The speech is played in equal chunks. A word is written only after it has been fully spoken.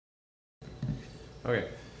Okay,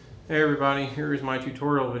 hey everybody, here's my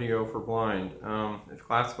tutorial video for blind. If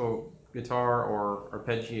classical guitar or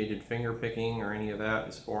arpeggiated finger picking or any of that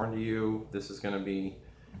is foreign to you, this is going to be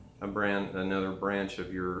another branch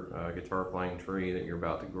of your guitar playing tree that you're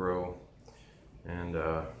about to grow. And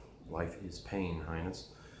life is pain, Highness.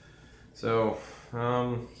 So,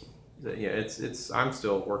 yeah, I'm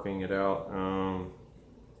still working it out.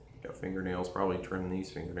 Got fingernails, probably trim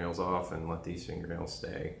these fingernails off and let these fingernails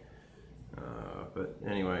stay. But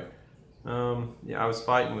anyway, yeah, I was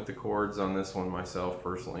fighting with the chords on this one myself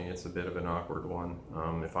personally. It's a bit of an awkward one.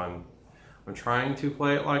 If I'm trying to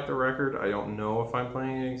play it like the record. I don't know if I'm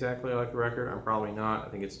playing it exactly like the record. I'm probably not. I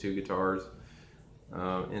think it's two guitars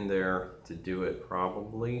in there to do it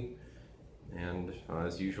probably. And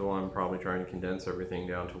as usual, I'm probably trying to condense everything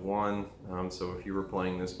down to one. So if you were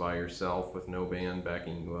playing this by yourself with no band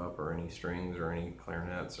backing you up or any strings or any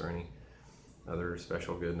clarinets or any other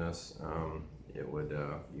special goodness, it would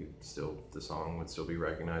the song would still be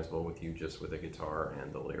recognizable with you just with a guitar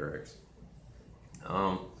and the lyrics.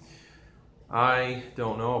 I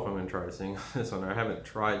don't know if I'm going to try to sing this one. I haven't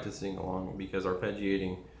tried to sing along because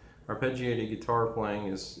arpeggiated guitar playing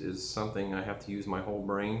is something I have to use my whole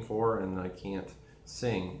brain for, and I can't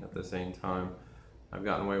sing at the same time. I've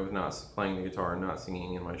gotten away with not playing the guitar and not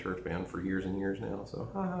singing in my church band for years and years now, so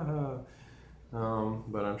ha ha ha.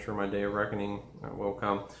 But I'm sure my day of reckoning will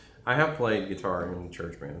come. I have played guitar in the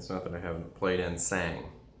church band. It's not that I haven't played and sang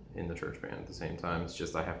in the church band at the same time. It's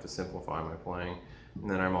just I have to simplify my playing, and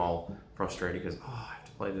then I'm all frustrated because I have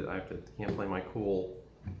to play can't play my cool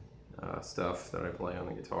stuff that I play on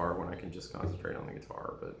the guitar when I can just concentrate on the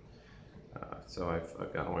guitar. But so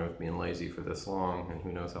I've gotten away with being lazy for this long, and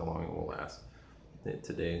who knows how long it will last.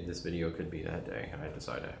 Today, this video could be that day, and I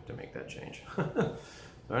decide I have to make that change.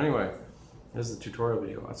 So anyway, this is a tutorial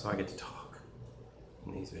video, so I get to talk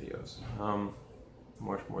in these videos.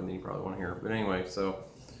 Much more than you probably want to hear. But anyway, so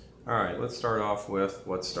alright, let's start off with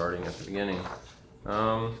what's starting at the beginning.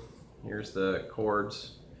 Here's the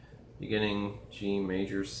chords. Beginning G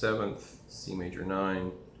major 7th, C major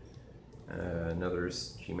 9, another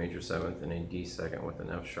G major 7th, and a D second with an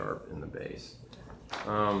F sharp in the bass.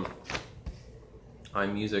 I'm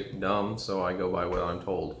music dumb, so I go by what I'm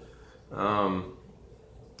told.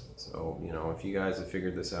 So, you know, if you guys have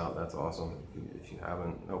figured this out, that's awesome. If you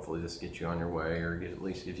haven't, hopefully this gets you on your way, or at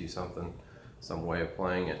least gives you some way of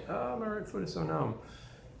playing it. Oh, my right foot is so numb.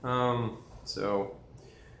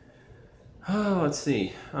 Let's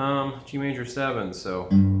see. G major 7, so.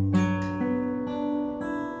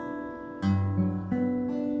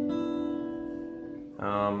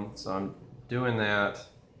 So I'm doing that,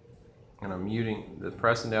 and I'm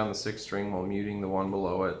pressing down the 6th string while muting the one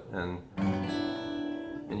below it, and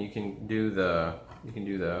you can do the, I'm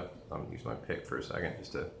gonna use my pick for a second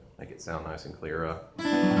just to make it sound nice and clear up,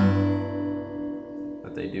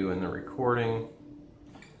 that they do in the recording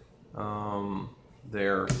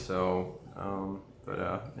there. So, you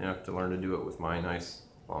have to learn to do it with my nice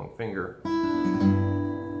long finger,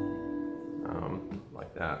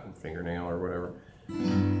 like that, and fingernail or whatever.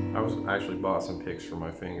 I actually bought some picks for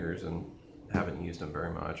my fingers and haven't used them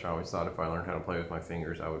very much. I always thought if I learned how to play with my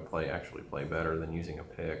fingers, I would actually play better than using a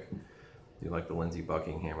pick. Do like the Lindsey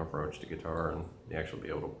Buckingham approach to guitar, and you actually be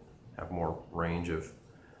able to have more range of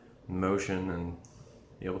motion and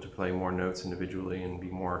be able to play more notes individually and be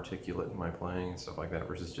more articulate in my playing and stuff like that,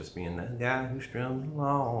 versus just being the guy who strums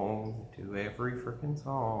along to every freaking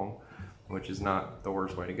song, which is not the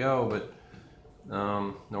worst way to go, but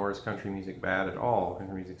nor is country music bad at all.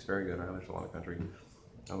 Country music's very good. There's a lot of country.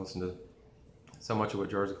 I listen to so much of what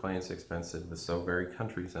George Clay and Sixpence did was so very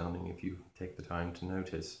country sounding if you take the time to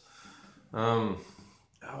notice. Oh,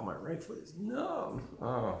 my right foot is numb.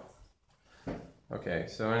 Oh. Okay,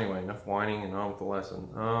 so anyway, enough whining and on with the lesson.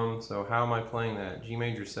 So how am I playing that? G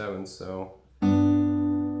major 7, so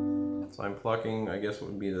I'm plucking, I guess it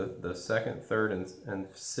would be the 2nd, 3rd, and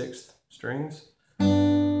 6th strings.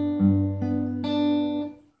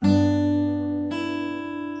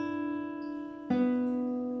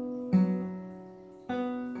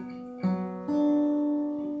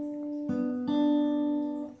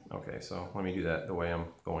 Okay, so let me do that the way I'm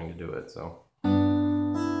going to do it, so if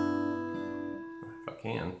I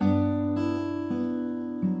can.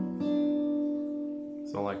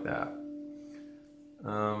 So like that.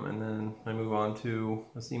 And then I move on to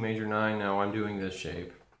a C major 9. Now I'm doing this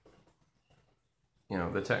shape. You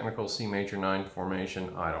know, the technical C major 9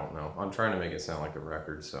 formation, I don't know. I'm trying to make it sound like a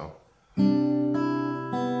record, so.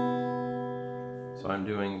 So I'm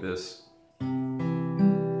doing this.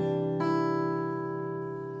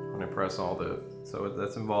 When I press all the, so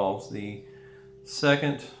that involves the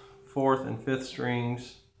 2nd, 4th and 5th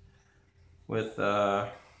strings, with the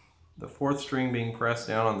 4th string being pressed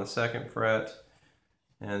down on the 2nd fret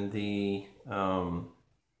and the 2nd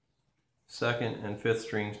and 5th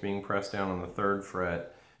strings being pressed down on the 3rd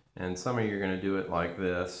fret. And some of you are going to do it like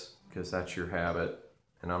this because that's your habit,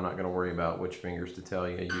 and I'm not going to worry about which fingers to tell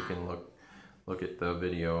you. You can look at the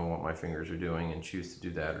video and what my fingers are doing and choose to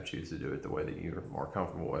do that or choose to do it the way that you're more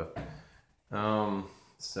comfortable with.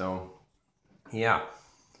 So yeah,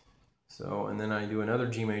 so and then I do another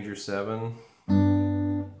G major 7.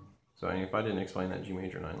 So if I didn't explain that G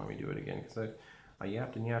major 9, let me do it again because I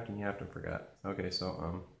yapped and yapped and yapped and forgot. Okay,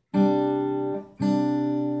 so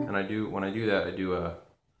and when I do that,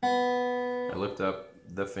 I lift up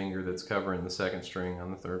the finger that's covering the 2nd string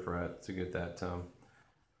on the 3rd fret to get that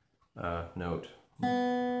note.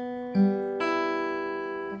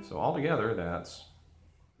 So all together, that's.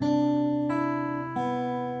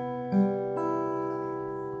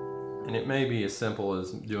 And it may be as simple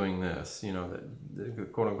as doing this, you know, the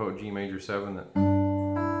quote-unquote G major 7.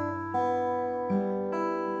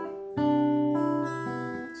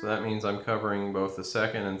 So that means I'm covering both the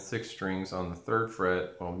 2nd and 6th strings on the 3rd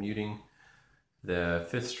fret while muting the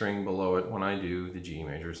 5th string below it when I do the G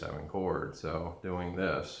major 7 chord. So doing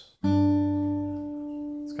this,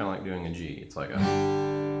 it's kind of like doing a G. It's like where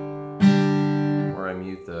I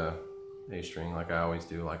mute the A string like I always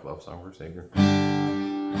do, like Love Song for Savior.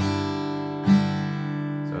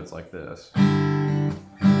 So it's like this. You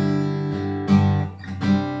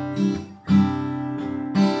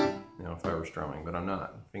know, if I were strumming, but I'm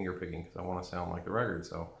not. I'm finger picking because I want to sound like the record.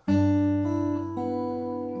 So.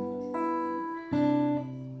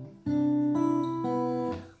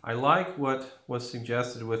 I like what was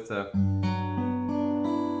suggested with the.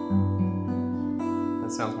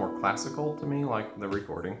 That sounds more classical to me, like the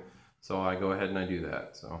recording. So I go ahead and I do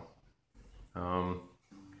that. So.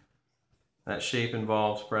 That shape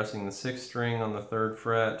involves pressing the 6th string on the 3rd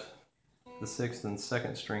fret, the 6th and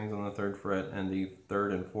 2nd strings on the 3rd fret, and the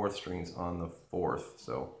 3rd and 4th strings on the 4th.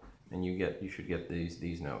 So, and you should get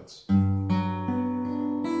these notes. And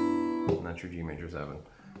that's your G major 7.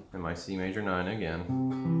 And my C major 9 again.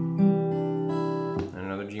 And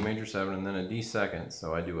another G major 7, and then a D second.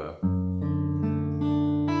 So I do a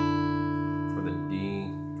for the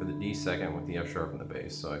D second with the F sharp in the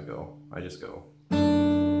bass. So I just go.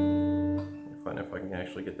 Find if I can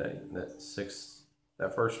actually get that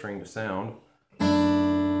 1st string to sound.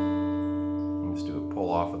 Let's do a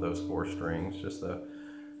pull off of those 4 strings, just the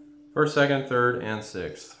 1st, 2nd, 3rd, and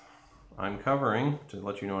 6th. I'm covering, to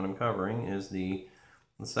let you know what I'm covering, is the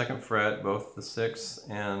 2nd fret, both the 6th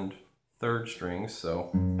and 3rd strings,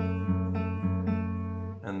 so,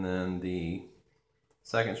 and then the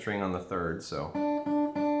 2nd string on the 3rd, so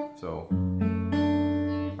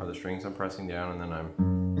are the strings I'm pressing down, and then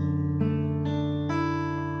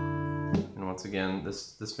once again,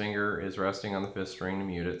 this finger is resting on the 5th string to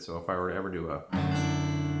mute it. So if I were to ever do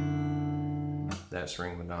that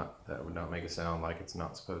string would not make a sound like it's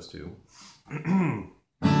not supposed to. You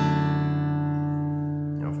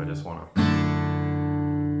know, if I just want to,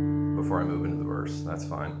 before I move into the verse, that's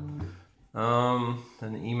fine. And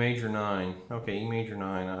the E major 9. Okay, E major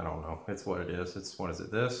 9. I don't know. It's what it is. What is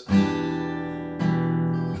it? This.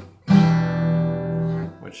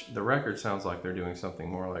 Which the record sounds like they're doing something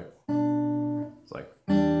more like. Like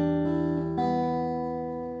I'm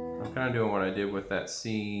kind of doing what I did with that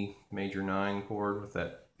C major 9 chord with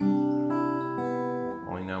that,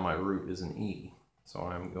 only now my root is an E, so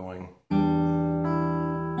I'm going.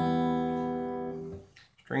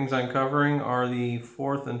 Strings I'm covering are the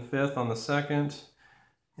 4th and 5th on the 2nd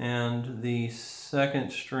and the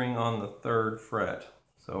 2nd string on the 3rd fret.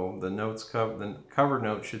 So the covered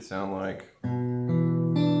note should sound like,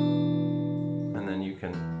 and then you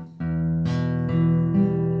can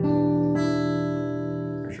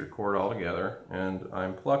chord all together, and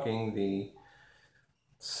I'm plucking the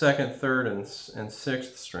 2nd, 3rd, and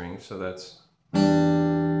 6th string, so that's,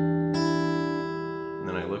 and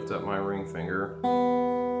then I lift up my ring finger,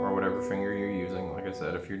 or whatever finger you're using. Like I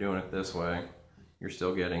said, if you're doing it this way, you're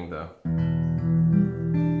still getting the,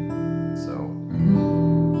 so,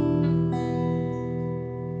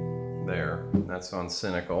 there, that sounds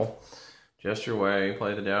cynical. Gesture way,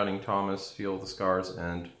 play the Doubting Thomas, feel the scars,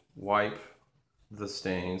 and wipe the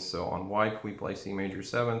stains. So on wipe we play C major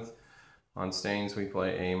 7th, on stains we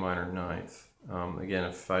play A minor 9th. Again,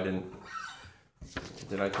 if I did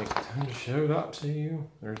I take the time to show that to you?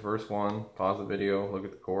 There's verse 1, pause the video, look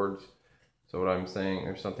at the chords. So what I'm saying,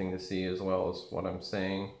 there's something to see as well as what I'm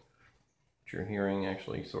saying. What you're hearing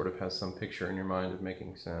actually sort of has some picture in your mind of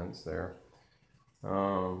making sense there.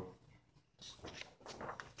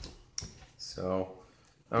 So,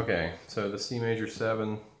 okay, so the C major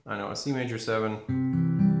 7, I know a C major 7,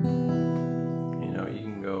 you know, you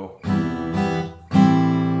can go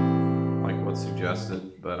like what's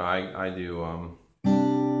suggested, but I do,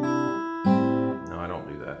 no, I don't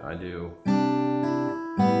do that. I do,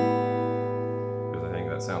 because I think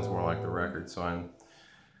that sounds more like the record. So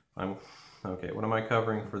I'm, okay, what am I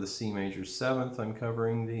covering for the C major 7th? I'm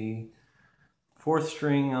covering the 4th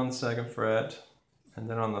string on the 2nd fret. And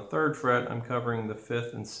then on the 3rd fret, I'm covering the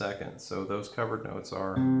 5th and 2nd. So those covered notes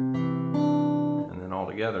are, and then all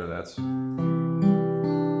together that's, and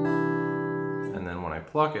then when I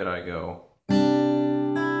pluck it, I go,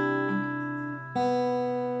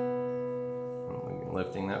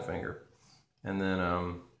 lifting that finger, and then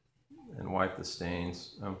and wipe the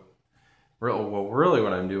stains. Well, really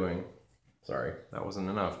what I'm doing, sorry, that wasn't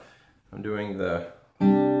enough. I'm doing the,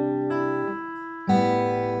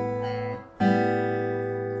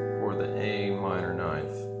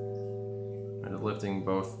 lifting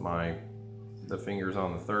both the fingers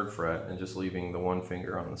on the 3rd fret and just leaving the one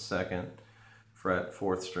finger on the 2nd fret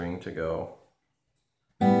 4th string to go.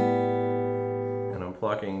 And I'm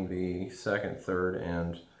plucking the 2nd, 3rd,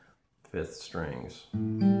 and 5th strings.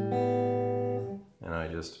 And I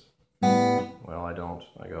just, well, I don't,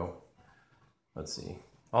 I go, let's see,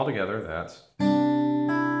 all together that's,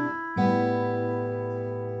 and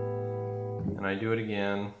I do it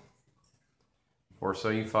again. Or so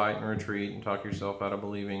you fight and retreat and talk yourself out of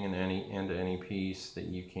believing in into any piece that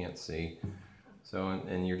you can't see. So,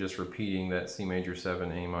 and you're just repeating that C major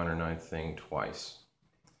 7, A minor 9th thing twice,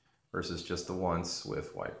 versus just the once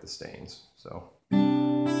with wipe the stains. So.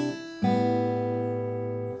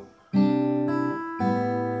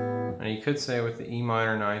 And you could say with the E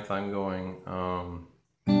minor 9th, I'm going,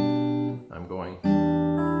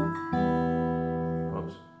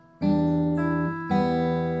 whoops.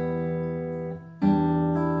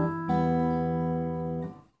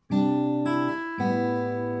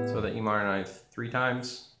 Minor 9th 3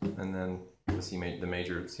 times, and then the C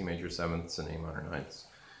major 7ths and A minor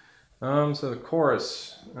 9ths. So the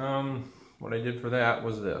chorus, what I did for that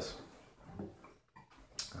was this.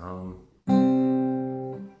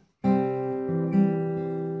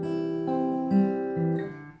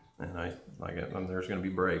 And there's going to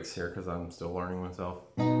be breaks here because I'm still learning myself.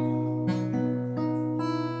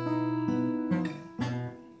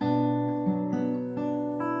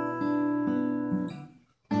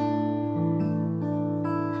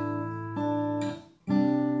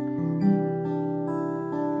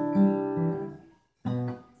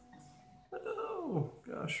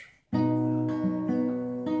 Gosh.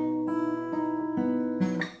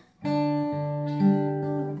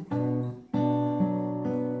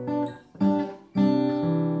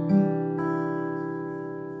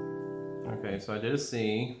 Okay, so I did a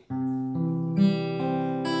C.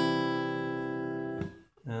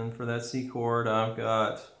 And for that C chord, I've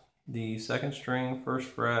got the 2nd string, 1st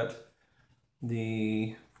fret,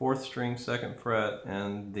 the 4th string, 2nd fret,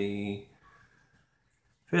 and the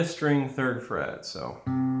 5th string, 3rd fret, so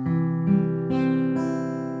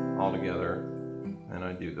all together. And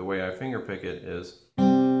I do, the way I finger pick it is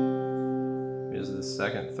the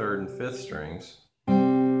 2nd, 3rd, and 5th strings.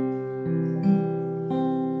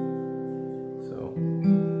 So,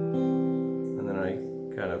 and then I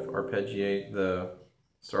kind of arpeggiate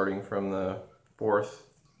starting from the 4th,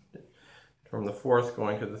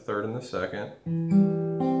 going to the 3rd and the 2nd.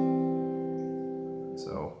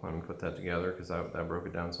 So let me put that together because that broke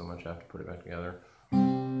it down so much I have to put it back together.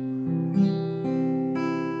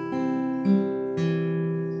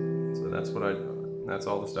 So that's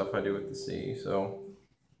all the stuff I do with the C. So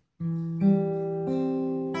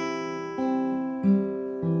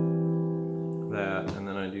that, and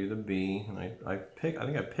then I do the B, and I think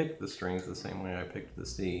I picked the strings the same way I picked the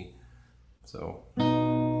C. So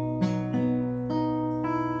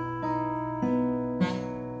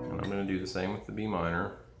do the same with the B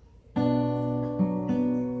minor. And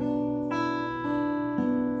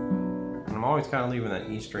I'm always kind of leaving that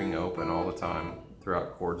E string open all the time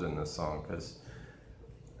throughout chords in this song because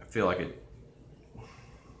I feel like it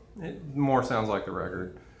more sounds like the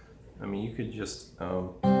record. I mean, you could just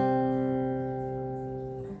and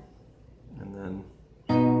then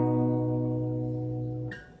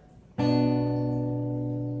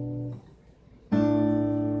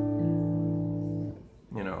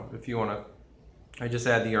if you want to, I just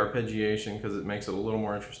add the arpeggiation because it makes it a little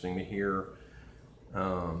more interesting to hear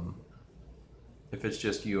if it's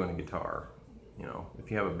just you and a guitar.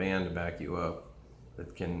 If you have a band to back you up,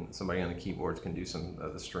 somebody on the keyboards can do some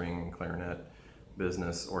of the string and clarinet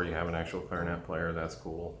business, or you have an actual clarinet player, that's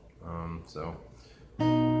cool. So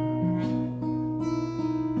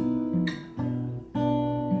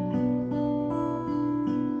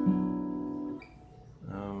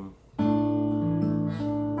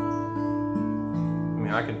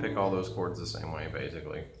pick all those chords the same way,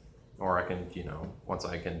 basically. Or I can, you know, once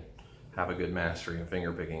I can have a good mastery of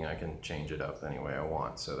finger picking, I can change it up any way I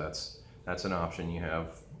want. So that's an option you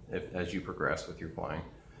have as you progress with your playing.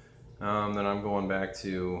 Then I'm going back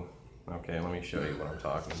to, okay, let me show you what I'm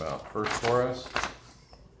talking about. First chorus.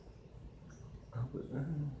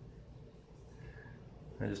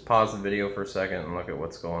 I just pause the video for a second and look at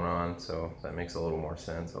what's going on, so that makes a little more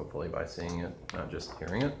sense, hopefully, by seeing it, not just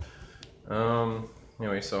hearing it.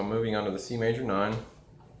 Anyway, so I'm moving on to the C major 9,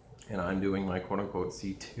 and I'm doing my quote-unquote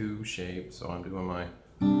C2 shape, so I'm doing my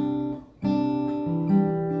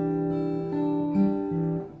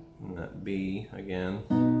and that B again.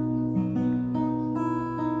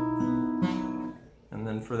 And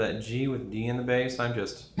then for that G with D in the bass, I'm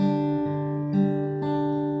just,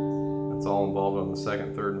 it's all involved on the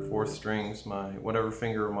 2nd, 3rd, and 4th strings. My whatever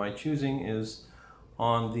finger of my choosing is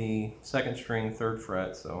on the 2nd string, 3rd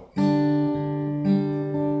fret. So,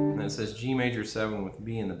 and it says G major 7 with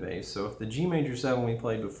B in the bass. So if the G major 7 we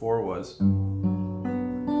played before was, I'm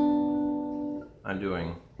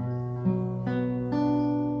doing,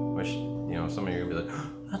 which, you know, some of you are gonna be like,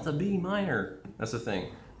 oh, that's a B minor. That's the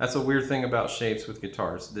thing. That's a weird thing about shapes with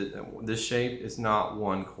guitars. This shape is not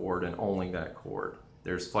one chord and only that chord.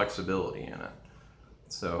 There's flexibility in it.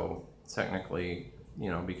 So technically, you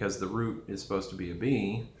know, because the root is supposed to be a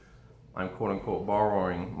B, I'm quote unquote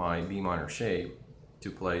borrowing my B minor shape to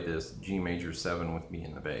play this G major 7 with B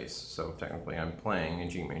in the bass. So technically I'm playing a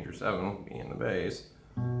G major 7 with B in the bass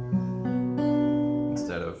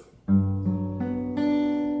instead of,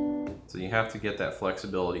 so you have to get that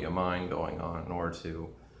flexibility of mind going on in order to,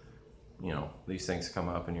 you know, these things come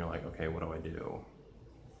up and you're like, okay, what do I do?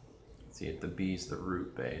 See, the B's the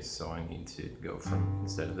root bass, so I need to go from,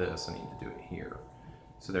 instead of this, I need to do it here.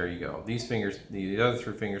 So there you go. These fingers, the other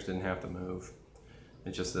 3 fingers didn't have to move.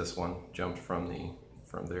 It's just this one jumped from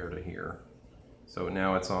there to here. So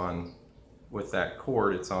now it's on, with that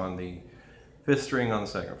chord, it's on the 5th string on the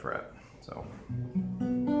 2nd fret. So,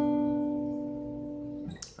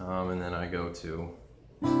 and then I go to,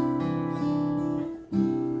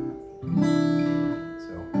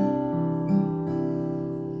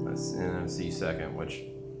 C2, which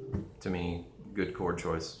to me, good chord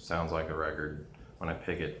choice, sounds like the record. When I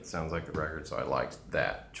pick it, it sounds like the record, so I liked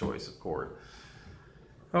that choice of chord.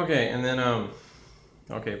 Okay, and then,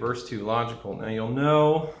 okay, verse 2, logical. Now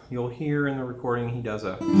you'll hear in the recording he does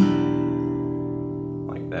a,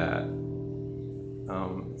 like that.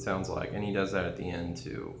 It sounds like, and he does that at the end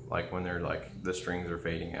too, like when they're like, the strings are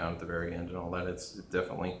fading out at the very end and all that. It's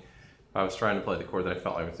definitely, if I was trying to play the chord that I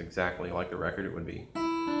felt like was exactly like the record, it would be,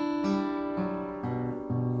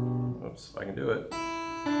 oops, if I can do it.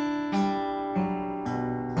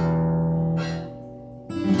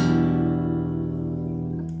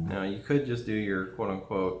 Now you could just do your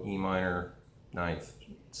quote-unquote E minor 9th,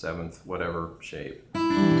 7th, whatever shape.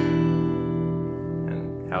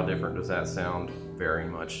 And how different does that sound? Very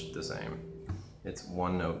much the same. It's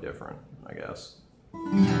one note different, I guess.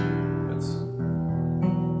 It's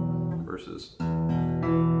versus,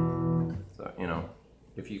 so, you know,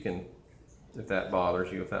 if you can, if that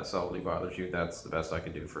bothers you, if that subtlety bothers you, that's the best I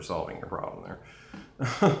could do for solving your problem there.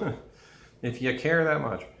 If you care that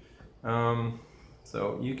much.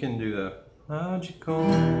 So you can do the logical,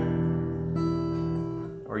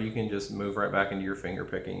 or you can just move right back into your finger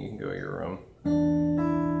picking. You can go your own.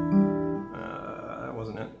 That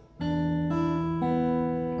wasn't it.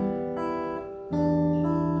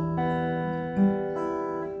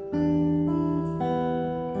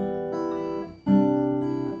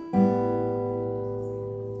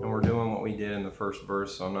 First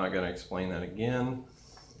verse, so I'm not going to explain that again.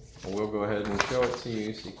 But we'll go ahead and show it to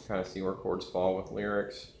you so you can kind of see where chords fall with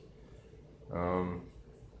lyrics.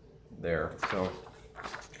 There. So,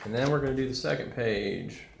 and then we're going to do the second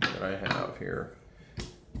page that I have here.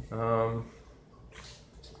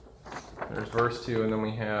 There's verse 2, and then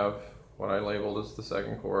we have what I labeled as the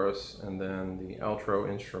second chorus, and then the outro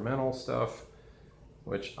instrumental stuff,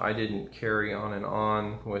 which I didn't carry on and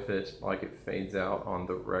on with it, like it fades out on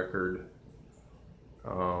the record.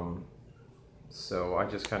 So I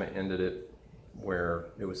just kind of ended it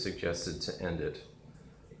where it was suggested to end it.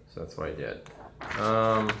 So that's what I did.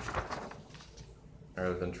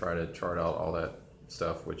 Rather than try to chart out all that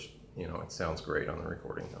stuff, which, you know, it sounds great on the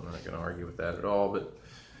recording. I'm not going to argue with that at all, but,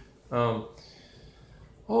 oh,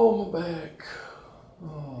 my back.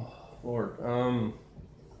 Oh, Lord.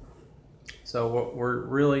 So what we're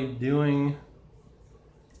really doing,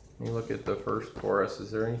 let me look at the first chorus. Is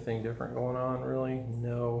there anything different going on, really?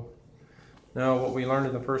 No. No, what we learned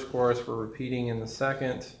in the first chorus, we're repeating in the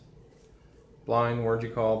second. blind, words you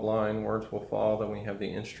call blind, words will fall. Then we have the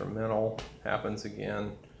instrumental happens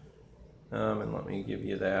again. And let me give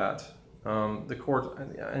you that. The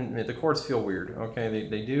chords feel weird. Okay,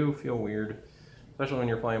 they do feel weird, especially when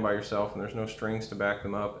you're playing by yourself and there's no strings to back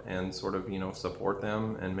them up and sort of, you know, support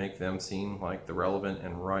them and make them seem like the relevant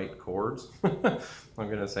and right chords. I'm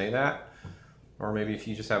gonna say that. Or maybe if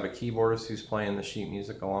you just have a keyboardist who's playing the sheet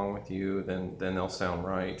music along with you, then they'll sound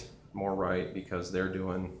right, more right, because they're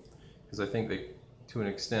doing, because I think they, to an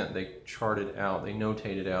extent, they charted out, they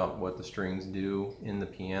notated out what the strings do in the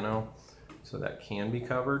piano, so that can be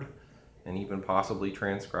covered and even possibly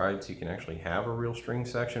transcribed, so you can actually have a real string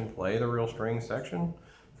section, play the real string section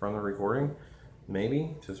from the recording,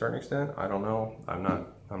 maybe to a certain extent. I don't know. I'm not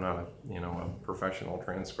a, you know, a professional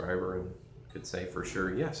transcriber and could say for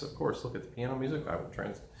sure, yes, of course, look at the piano music, I would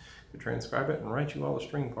transcribe it and write you all the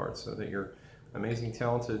string parts so that your amazing,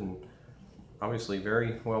 talented, and obviously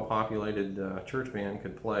very well populated church band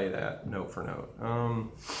could play that note for note.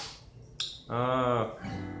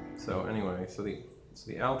 So anyway, so the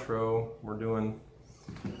outro we're doing,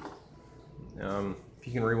 if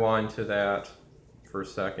you can rewind to that for a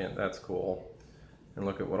second, that's cool, and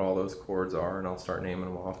look at what all those chords are, and I'll start naming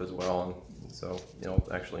them off as well, and so it'll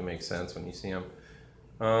actually make sense when you see them.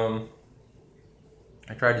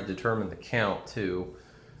 I tried to determine the count too,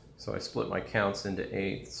 so I split my counts into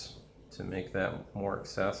eighths to make that more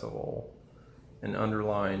accessible, and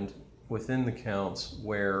underlined within the counts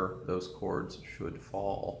where those chords should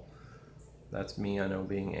fall. That's me, I know,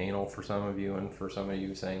 being anal for some of you, and for some of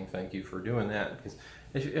you saying thank you for doing that, because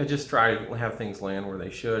I just try to have things land where they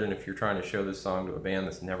should. And if you're trying to show this song to a band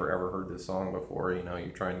that's never ever heard this song before, you know, you're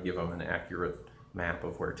trying to give them an accurate map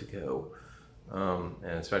of where to go,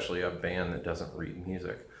 and especially a band that doesn't read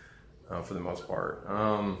music for the most part.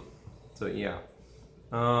 So yeah,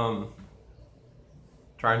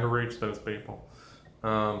 trying to reach those people.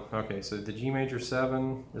 Okay, so the G major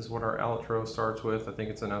 7 is what our outro starts with. I think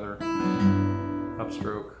it's another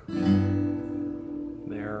upstroke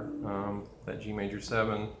there, that G major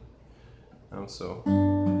 7. So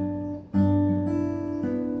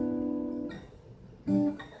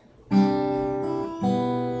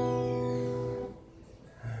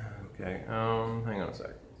okay, hang on a sec.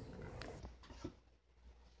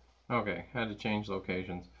 Okay, had to change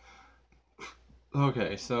locations.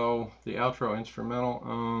 Okay, so the outro instrumental,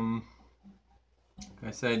 like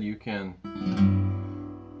I said, you can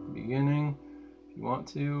beginning if you want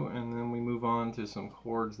to, and then we move on to some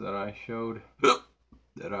chords that I showed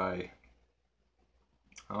that I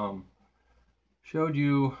showed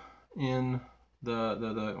you in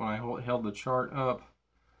the when I held the chart up.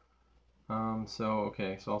 So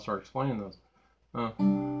okay, so I'll start explaining those.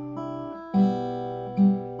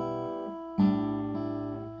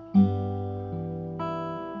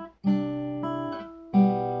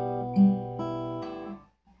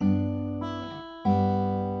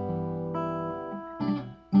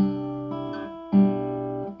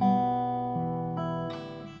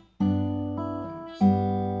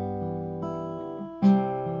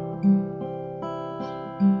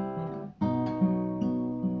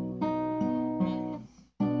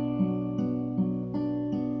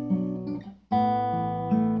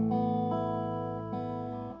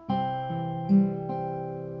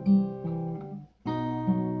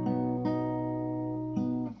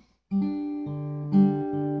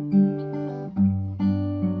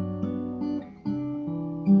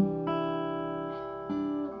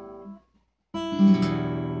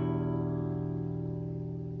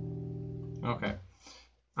 Okay.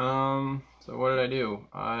 So what did I do?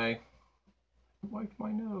 I wiped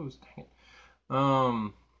my nose. Dang it.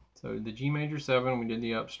 So the G major 7, we did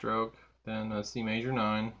the upstroke, then C major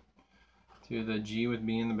 9 to the G with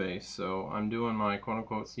B in the bass. So I'm doing my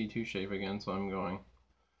quote-unquote C2 shape again. So I'm going.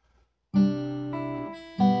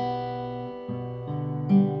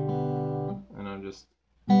 And I'm just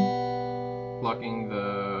plucking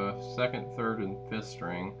the 2nd, 3rd, and 5th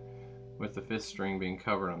string, with the 5th string being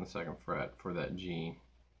covered on the 2nd fret for that G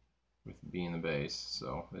with B in the bass.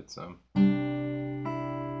 So it's and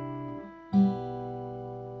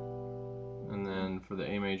then for the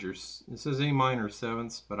A major, it says A minor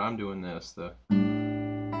 7ths, but I'm doing this, the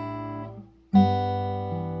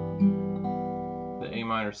A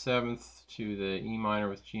minor 7th to the E minor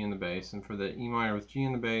with G in the bass. And for the E minor with G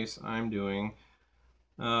in the bass, I'm doing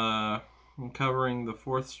I'm covering the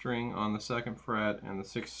 4th string on the 2nd fret and the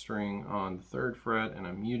 6th string on the 3rd fret, and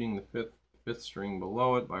I'm muting the 5th string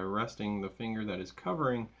below it by resting the finger that is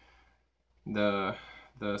covering the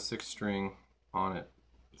 6th string on it.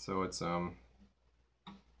 So it's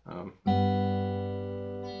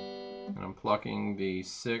And I'm plucking the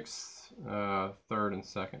 6th, 3rd, and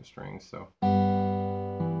 2nd strings. So, and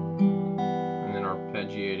then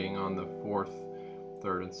arpeggiating on the 4th,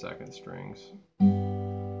 3rd, and 2nd strings.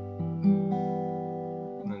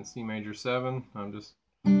 And then C major 7. I'm just,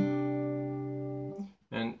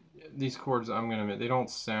 and these chords, I'm gonna admit, they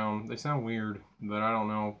sound weird, but I don't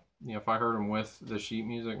know. You know, if I heard them with the sheet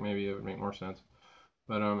music, maybe it would make more sense.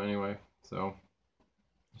 But anyway, so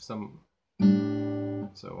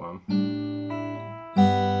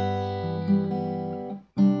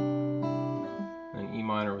and E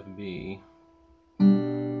minor with B.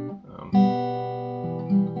 And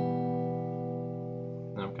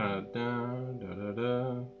I'm kind of da da da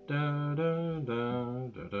da da da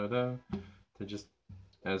da da da to just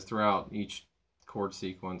as throughout each chord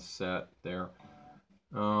sequence set there.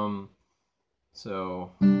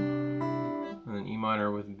 So, and then E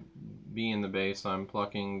minor with B in the bass, I'm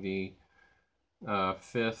plucking the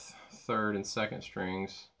 5th, 3rd, and 2nd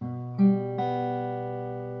strings,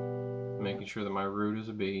 making sure that my root is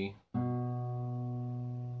a B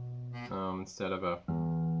instead of a,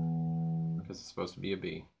 because it's supposed to be a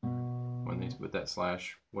B. When they put that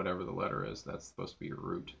slash, whatever the letter is, that's supposed to be your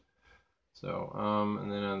root. So,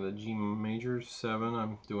 and then on the G major 7,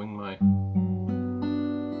 I'm doing my,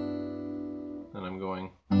 and I'm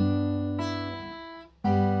going,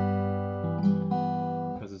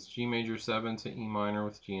 because it's G major 7 to E minor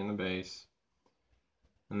with G in the bass,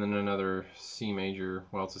 and then another C major,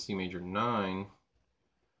 well, it's a C major 9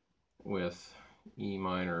 with E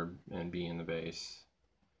minor and B in the bass,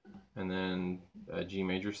 and then a G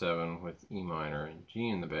major 7 with E minor and G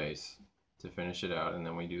in the bass to finish it out. And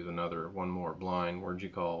then we do one more blind, words you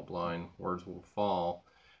call blind, words will fall,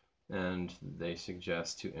 and they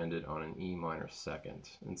suggest to end it on an E minor 2nd.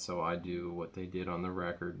 And so I do what they did on the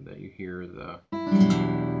record, that you hear the,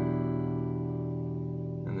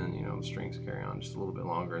 and then, you know, the strings carry on just a little bit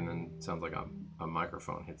longer, and then it sounds like a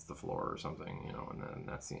microphone hits the floor or something, you know, and then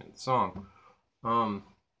that's the end of the song.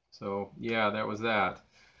 So yeah, that was that.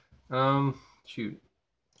 Shoot,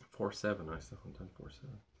 4/7. I still haven't done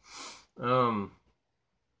 4/7.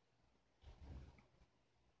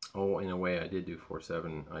 Oh, in a way, I did do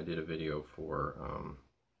 4/7. I did a video for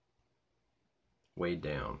Weighed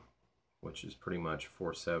Down, which is pretty much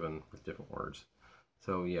 4/7 with different words.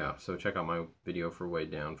 So yeah, so check out my video for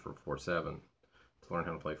Weighed Down for 4/7 to learn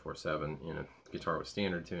how to play 4/7 in a guitar with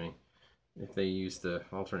standard tuning. If they use the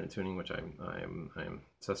alternate tuning, which I am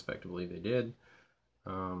suspect to believe they did,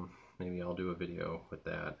 maybe I'll do a video with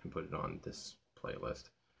that and put it on this playlist.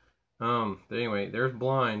 But anyway, there's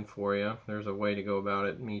blind for you. There's a way to go about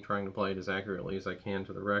it, me trying to play it as accurately as I can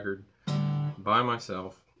to the record by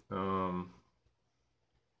myself,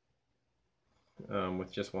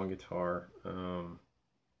 with just one guitar.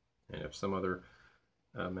 And if some other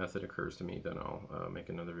method occurs to me, then I'll make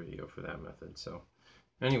another video for that method. So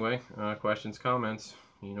anyway, questions, comments,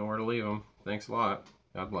 you know where to leave them. Thanks a lot.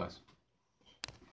 God bless.